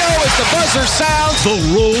 Got it to go as the buzzer sounds. The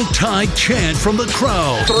Roll Tide chant from the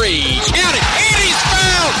crowd. Three, count it, and he's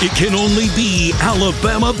fouled. It can only be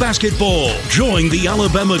Alabama basketball. Join the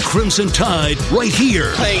Alabama Crimson Tide right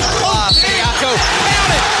here. Pace off, Siakko,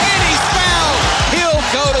 count it, and he's fouled. He'll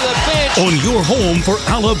go to the bench. On your home for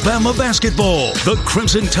Alabama basketball. The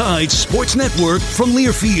Crimson Tide Sports Network from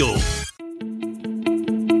Learfield.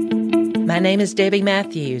 My name is Debbie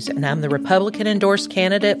Matthews, and I'm the Republican-endorsed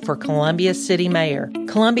candidate for Columbia City Mayor.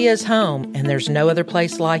 Columbia is home, and there's no other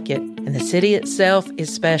place like it, and the city itself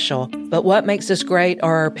is special. But what makes us great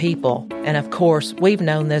are our people, and of course, we've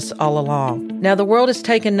known this all along. Now, the world has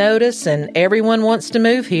taken notice, and everyone wants to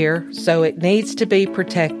move here, so it needs to be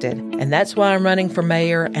protected. And that's why I'm running for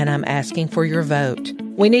mayor, and I'm asking for your vote.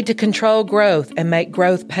 We need to control growth and make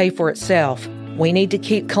growth pay for itself. We need to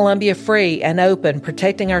keep Columbia free and open,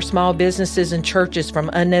 protecting our small businesses and churches from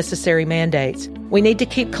unnecessary mandates. We need to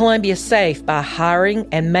keep Columbia safe by hiring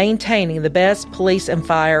and maintaining the best police and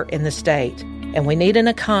fire in the state. And we need an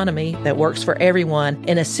economy that works for everyone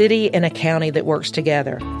in a city and a county that works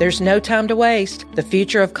together. There's no time to waste. The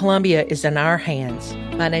future of Columbia is in our hands.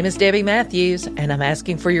 My name is Debbie Matthews, and I'm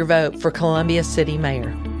asking for your vote for Columbia City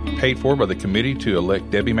Mayor. Paid for by the committee to elect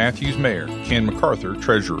Debbie Matthews Mayor, Ken MacArthur,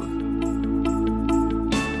 Treasurer.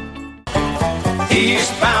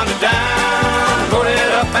 Eastbound and down,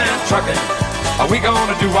 loaded up and trucking. Are we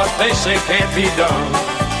gonna do what they say can't be done?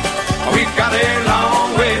 We've got a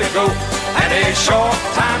long way to go and a short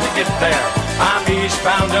time to get there. I'm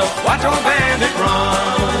eastbound up, watch our bandit run.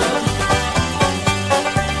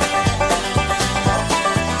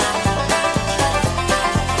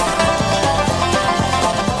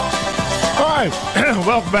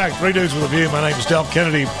 Welcome back. Three Dudes with a View. My name is Del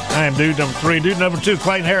Kennedy. I am dude number 3. Dude number 2,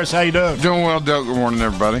 Clayton Harris. How you doing? Doing well, Del. Good morning,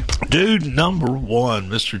 everybody. Dude number 1,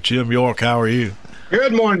 Mr. Jim York. How are you?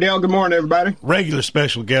 Good morning, Dale. Good morning, everybody. Regular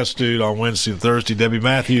special guest dude on Wednesday and Thursday, Debbie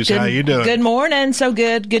Matthews. How you doing? Good morning. So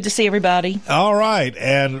good. Good to see everybody. All right.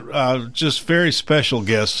 And just very special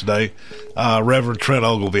guest today, Reverend Trent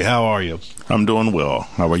Ogilvie. How are you? I'm doing well.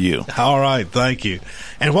 How are you? All right. Thank you.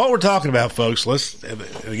 And what we're talking about, folks,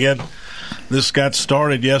 again, this got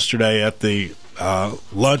started yesterday at the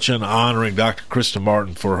luncheon honoring Dr. Krista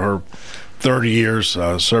Martin for her 30 years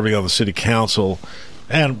serving on the city council.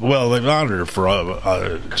 And, well, they've honored her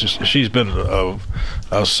for she's been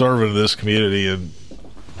a servant of this community in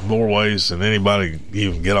more ways than anybody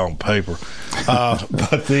even get on paper.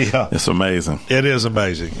 But it's amazing. It is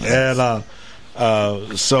amazing. And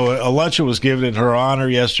so a luncheon was given in her honor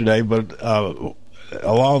yesterday, but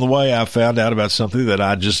along the way I found out about something that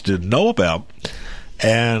I just didn't know about.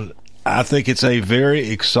 And I think it's a very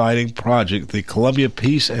exciting project, the Columbia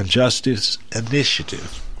Peace and Justice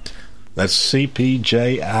Initiative. That's cpji.org.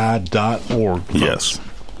 Yes.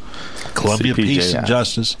 Columbia Peace and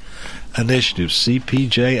Justice Initiative,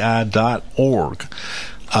 cpji.org,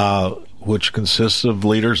 which consists of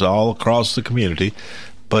leaders all across the community.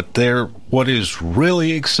 But what is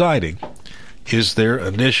really exciting is their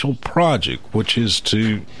initial project, which is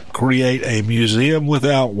to create a museum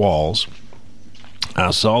without walls.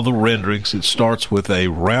 I saw the renderings. It starts with a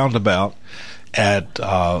roundabout at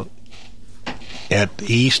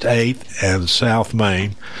East 8th and South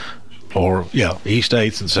Main, East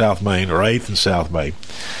 8th and South Main, or 8th and South Main,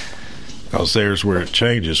 because there's where it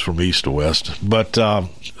changes from east to west. But so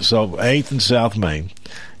 8th and South Main,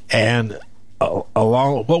 and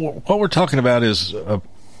along what we're talking about is a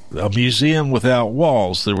museum without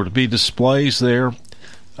walls. There were to be displays there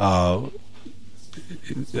all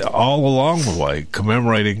along the way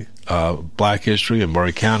commemorating Black history in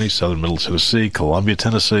Maury County, Southern Middle Tennessee, Columbia,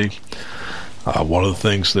 Tennessee. One of the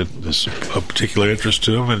things that is of particular interest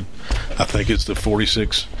to them, and I think it's the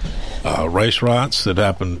 46 race riots that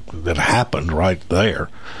happened right there,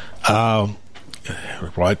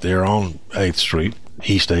 right there on 8th Street,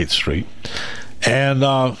 East 8th Street. And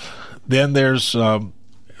then there's,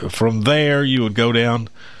 from there you would go down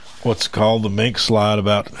what's called the Mink Slide,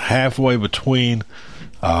 about halfway between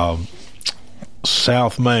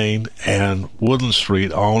South Main and Woodland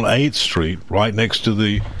Street on 8th Street, right next to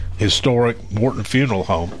the historic Morton Funeral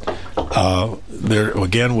Home. There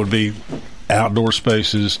again would be outdoor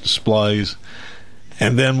spaces, displays,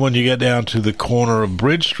 and then when you get down to the corner of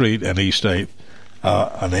Bridge Street and East 8th,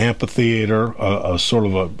 an amphitheater, a sort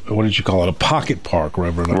of what did you call it? A pocket park,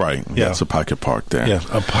 Reverend? Right. Yeah, it's a pocket park there. Yeah,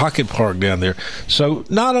 a pocket park down there. So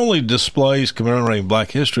not only displays commemorating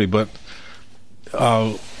Black history, but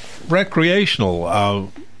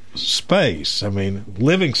recreational space. I mean,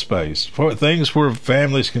 living space for things where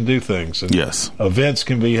families can do things, and yes, events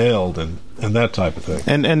can be held, and that type of thing.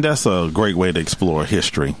 And that's a great way to explore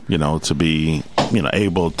history. To be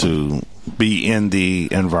able to be in the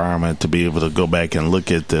environment, to be able to go back and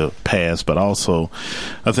look at the past, but also,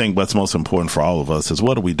 I think what's most important for all of us is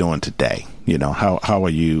what are we doing today? How are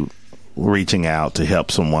you reaching out to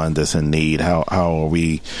help someone that's in need? How are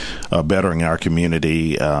we bettering our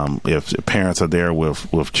community? If parents are there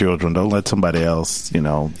with children, don't let somebody else,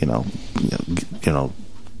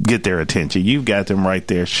 get their attention. You've got them right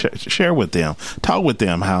there. Share with them. Talk with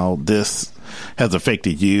them how this has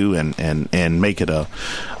affected you, and make it a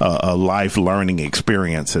life learning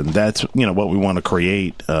experience. And that's what we want to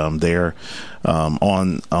create there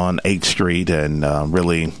on 8th Street, and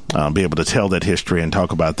really be able to tell that history and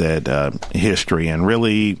talk about that history, and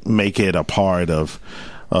really make it a part of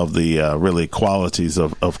the really qualities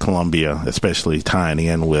of Columbia, especially tying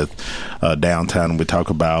in with downtown. We talk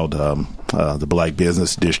about the Black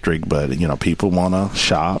Business District, but people want to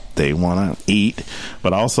shop, they want to eat,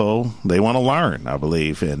 but also they want to learn, I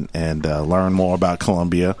believe, and learn more about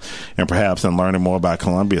Columbia. And perhaps in learning more about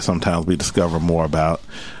Columbia, sometimes we discover more about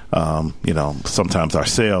sometimes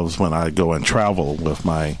ourselves. When I go and travel with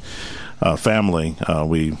my family,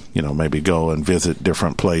 we maybe go and visit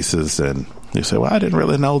different places, and you say, well, I didn't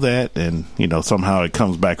really know that. And, somehow it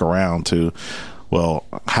comes back around to, well,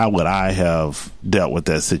 how would I have dealt with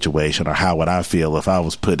that situation, or how would I feel if I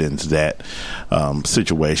was put into that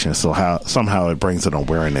situation? So somehow it brings an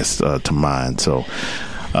awareness to mind. So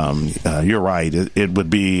you're right. It would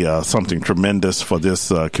be something tremendous for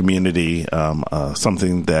this community,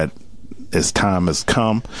 something that as time has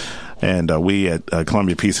come. And we at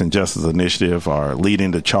Columbia Peace and Justice Initiative are leading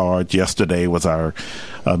the charge. Yesterday was our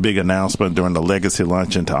big announcement during the Legacy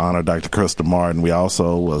Luncheon to honor Dr. Krista Martin. We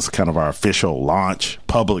also was kind of our official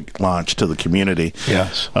public launch to the community.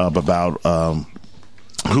 Yes. About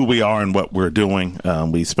who we are and what we're doing.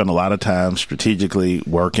 We spend a lot of time strategically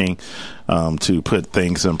working to put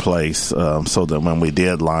things in place so that when we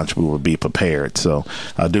did launch, we would be prepared. So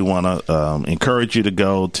I do want to encourage you to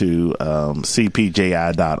go to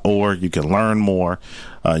cpji.org. You can learn more.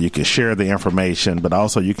 You can share the information, but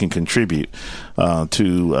also you can contribute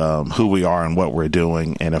to who we are and what we're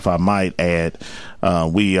doing. And if I might add,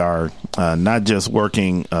 we are not just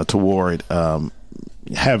working toward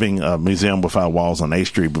having a museum without walls on 8th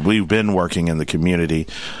Street, but we've been working in the community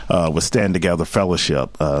with Stand Together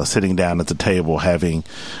Fellowship, sitting down at the table, having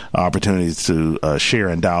opportunities to share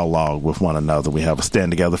and dialogue with one another. We have a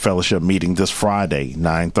Stand Together Fellowship meeting this Friday,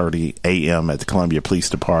 9:30 a.m. at the Columbia Police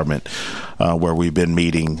Department, where we've been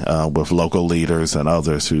meeting with local leaders and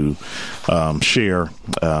others who share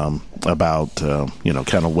about,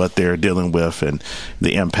 kind of what they're dealing with and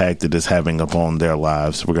the impact that it's having upon their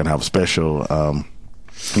lives. We're going to have a special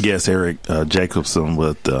guest, Eric Jacobson,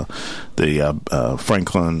 with the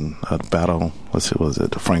Franklin Battle.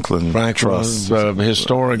 The Franklin Trust,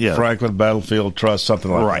 historic Franklin Battlefield Trust,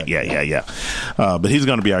 something like that. Right? Yeah. But he's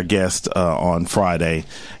going to be our guest on Friday,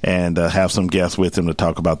 and have some guests with him to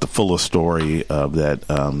talk about the fuller story of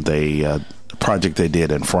that project they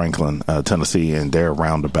did in Franklin, Tennessee, and their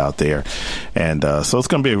roundabout there. And so it's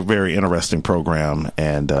going to be a very interesting program,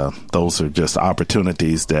 and those are just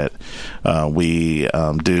opportunities that we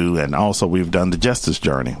do. And also we've done the Justice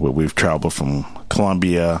Journey, where we've traveled from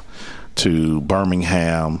Columbia to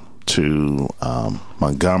Birmingham to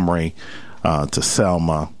Montgomery to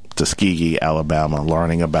Selma to Tuskegee, Alabama,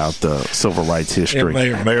 learning about the civil rights history.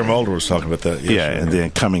 Yeah, Mayor Mulder was talking about that. Yeah, and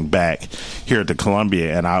then coming back here to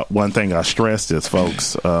Columbia. And one thing I stressed is,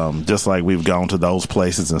 folks, just like we've gone to those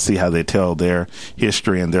places and see how they tell their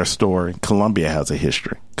history and their story, Columbia has a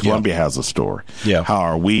history. Columbia has a story. Yeah. How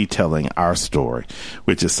are we telling our story,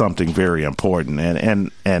 which is something very important.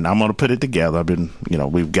 And I'm going to put it together. I've been,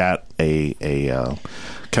 we've got a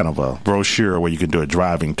kind of a brochure where you can do a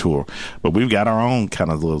driving tour, but we've got our own kind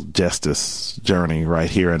of little justice journey right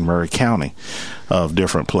here in Murray County of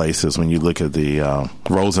different places. When you look at the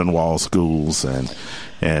Rosenwald schools and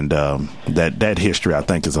that history, I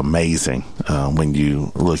think, is amazing when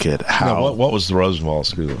you look at how. Now, what was the Rosenwald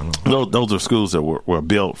school? Those are schools that were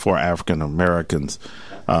built for African Americans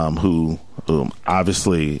who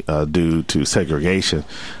obviously, due to segregation,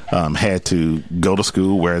 had to go to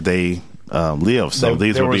school where they live. So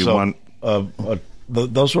these would be one.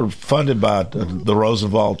 Those were funded by the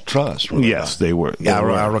Rosenwald Trust. Yes, they were.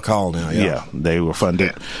 I recall now. Yeah, they were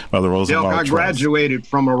funded by the Rosenwald Trust. I graduated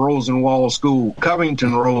from a Rosenwald school,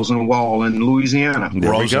 Covington Rosenwald in Louisiana. There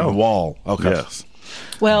Rosenwald. Okay. Yes.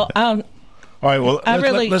 Well, all right. Well,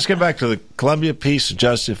 let's get back to the Columbia Peace and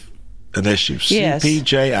Justice Initiative, yes.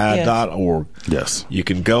 CPJI.org. Yes. You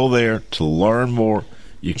can go there to learn more.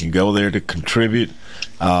 You can go there to contribute.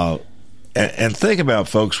 And think about,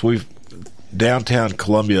 folks, we've downtown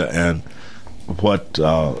Columbia and what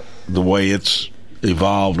the way it's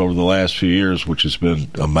evolved over the last few years, which has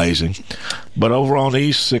been amazing. But over on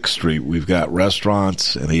East 6th Street, we've got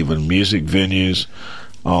restaurants and even music venues.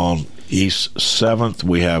 On East 7th,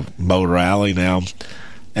 we have Motor Alley now.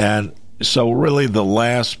 And so really the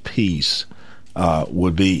last piece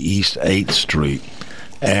would be East 8th Street.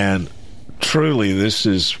 And truly, this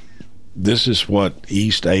is what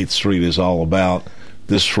East 8th Street is all about.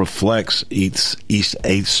 This reflects East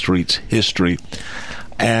 8th Street's history.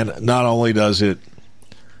 And not only does it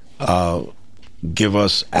give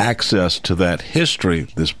us access to that history,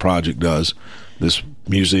 this project does, this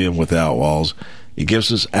Museum Without Walls, it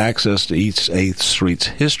gives us access to East 8th Street's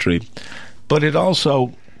history, but it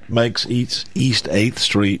also makes East 8th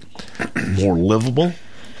Street more livable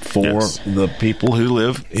for the people who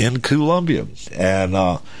live in Columbia.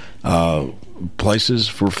 And places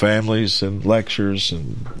for families and lectures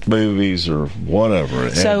and movies or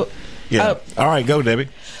whatever. So, all right, go, Debbie.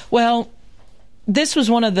 Well, this was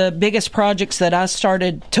one of the biggest projects that I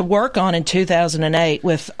started to work on in 2008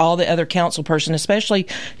 with all the other council person, especially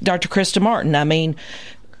Dr. Krista Martin. I mean,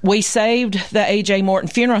 we saved the A.J. Morton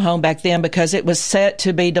Funeral Home back then because it was set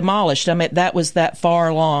to be demolished. I mean, that was that far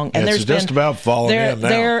along. And it's just about falling in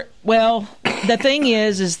now. Well, the thing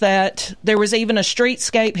is that there was even a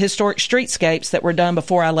historic streetscapes that were done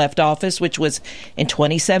before I left office, which was in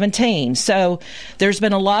 2017. So there's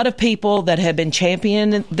been a lot of people that have been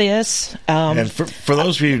championing this. And for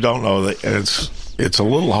those of you who don't know, it's a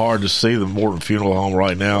little hard to see the Morton Funeral Home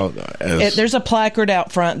right now. There's a placard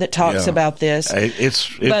out front that talks about this.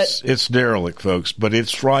 It's derelict, folks, but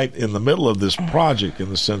it's right in the middle of this project in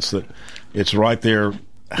the sense that it's right there,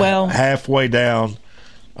 halfway down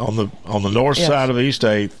on the north side of East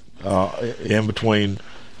 8th, in between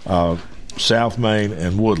South Main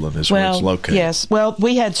and Woodland is where it's located. Yes. Well,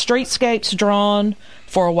 we had streetscapes drawn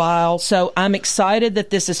for a while, so I'm excited that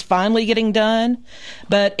this is finally getting done,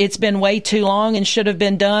 but it's been way too long and should have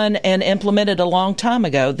been done and implemented a long time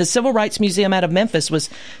ago. The Civil Rights Museum out of Memphis was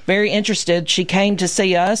very interested. She came to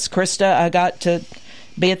see us. Krista, I got to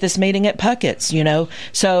be at this meeting at Puckett's,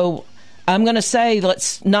 So I'm going to say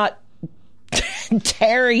let's not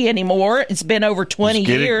tarry anymore. It's been over 20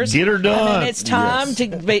 years. Get her done. It's time to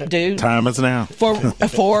do. Time is now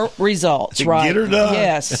for results. Right. Get her done.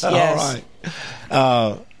 Yes. All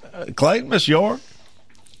right. Clayton, Miss York.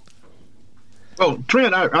 Well,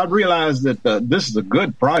 Trent, I realize that this is a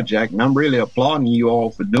good project, and I'm really applauding you all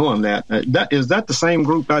for doing that. Is that the same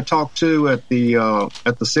group I talked to at the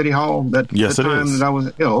City Hall? Yes, it is. That I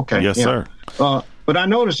was. Oh, okay. Yes, sir. But I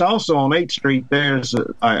noticed also on 8th Street, there's,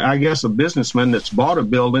 I guess, a businessman that's bought a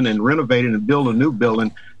building and renovated and built a new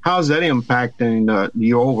building. How's that impacting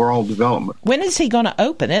your overall development? When is he going to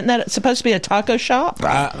open? Isn't that supposed to be a taco shop?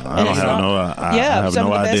 I have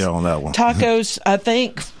no idea on that one. Tacos, I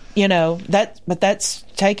think, but that's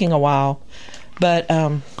taking a while. But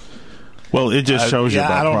well, it just shows you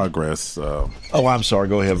about progress. I'm sorry.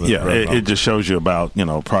 Go ahead. It just shows you about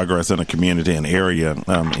progress in a community and area.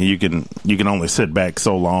 You can only sit back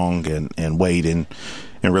so long and wait and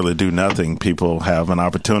really do nothing. People have an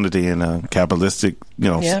opportunity in a capitalistic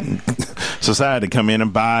society to come in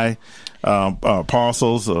and buy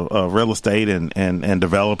parcels of real estate and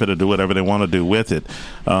develop it or do whatever they want to do with it.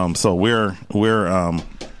 So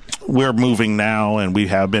we're moving now, and we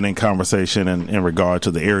have been in conversation in regard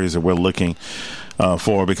to the areas that we're looking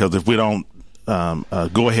for, because if we don't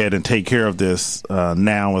go ahead and take care of this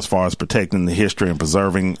now, as far as protecting the history and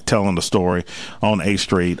preserving, telling the story on 8th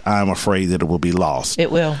Street, I'm afraid that it will be lost.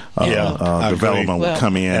 It will. Development will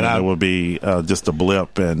come in, and it will be just a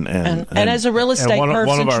blip. And as a real estate person,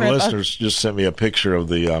 one of our listeners just sent me a picture of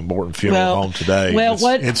the Morton Funeral Home today.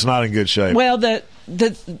 It's not in good shape. Well,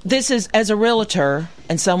 this is, as a realtor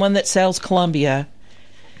and someone that sells Columbia,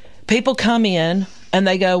 people come in and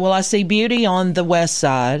they go, well, I see beauty on the west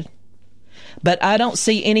side, but I don't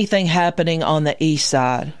see anything happening on the east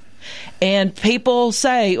side. And people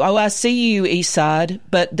say, oh, I see you, east side,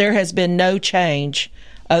 but there has been no change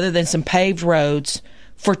other than some paved roads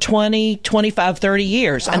for 20, 25, 30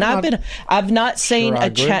 years. And I've not seen a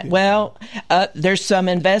change. Well, there's some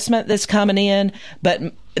investment that's coming in, but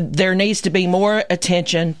there needs to be more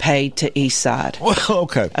attention paid to east side. Well,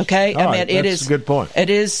 okay. Okay. That's a good point. It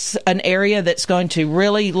is an area that's going to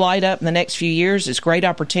really light up in the next few years. It's great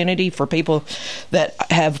opportunity for people that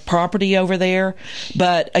have property over there.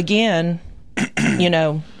 But again,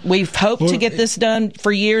 we've hoped to get this done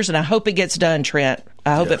for years, and I hope it gets done, Trent.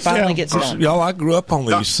 I hope it finally gets done. Y'all, I grew up on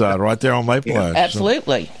the east side, right there on Maple Ave.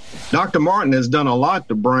 Absolutely. So. Dr. Martin has done a lot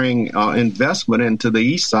to bring investment into the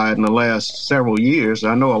east side in the last several years.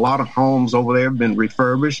 I know a lot of homes over there have been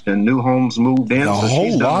refurbished and new homes moved in. A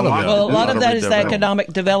lot of that is the economic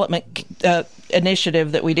development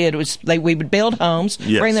initiative that we did. We would build homes,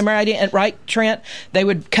 bring them right in, right, Trent? They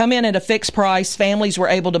would come in at a fixed price. Families were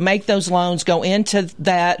able to make those loans, go into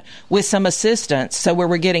that with some assistance. So we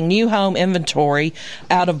were getting new home inventory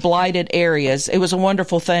out of blighted areas. It was a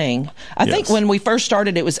wonderful thing. I think when we first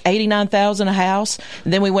started, it was $89,000 a house.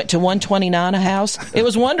 And then we went to $129,000 a house. It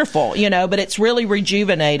was wonderful, but it's really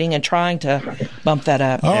rejuvenating and trying to bump that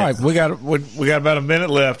up. All right, we got about a minute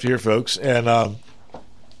left here, folks, and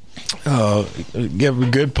give a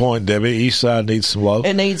good point, Debbie. East side needs some love.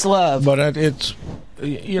 It needs love, but it's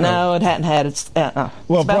no, it hadn't had its. Well,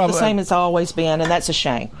 it's about the same it's always been, and that's a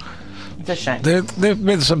shame. It's a shame. There've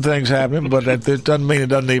been some things happening, but that doesn't mean it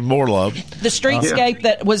doesn't need more love. The streetscape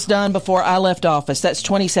that was done before I left office, that's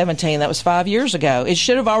 2017. That was 5 years ago. It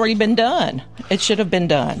should have already been done. It should have been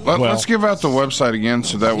done. Let's give out the website again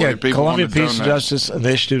so that way people Columbia want to Peace and Justice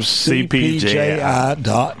Initiative, CPJI.org.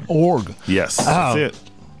 Yes, that's it.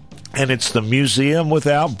 And it's the Museum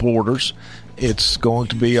Without Borders. It's going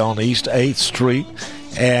to be on East 8th Street,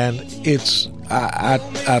 and it's I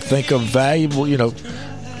think a valuable,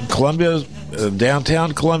 Columbia,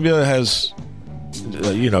 downtown Columbia has,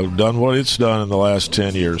 done what it's done in the last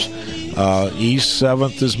 10 years. East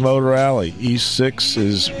 7th is Motor Alley. East 6th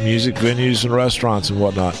is music venues and restaurants and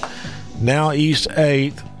whatnot. Now East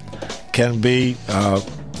 8th can be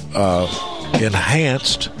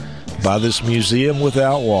enhanced by this Museum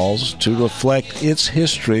Without Walls to reflect its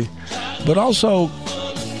history, but also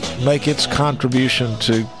make its contribution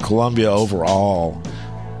to Columbia overall.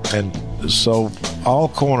 And so all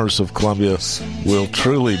corners of Columbia will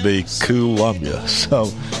truly be Columbia. So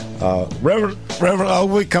Reverend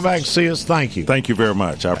Ogilvie, come back and see us. Thank you. Thank you very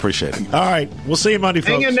much. I appreciate it. All right. We'll see you Monday,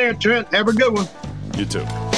 folks. Hang in there, Trent. Have a good one. You too.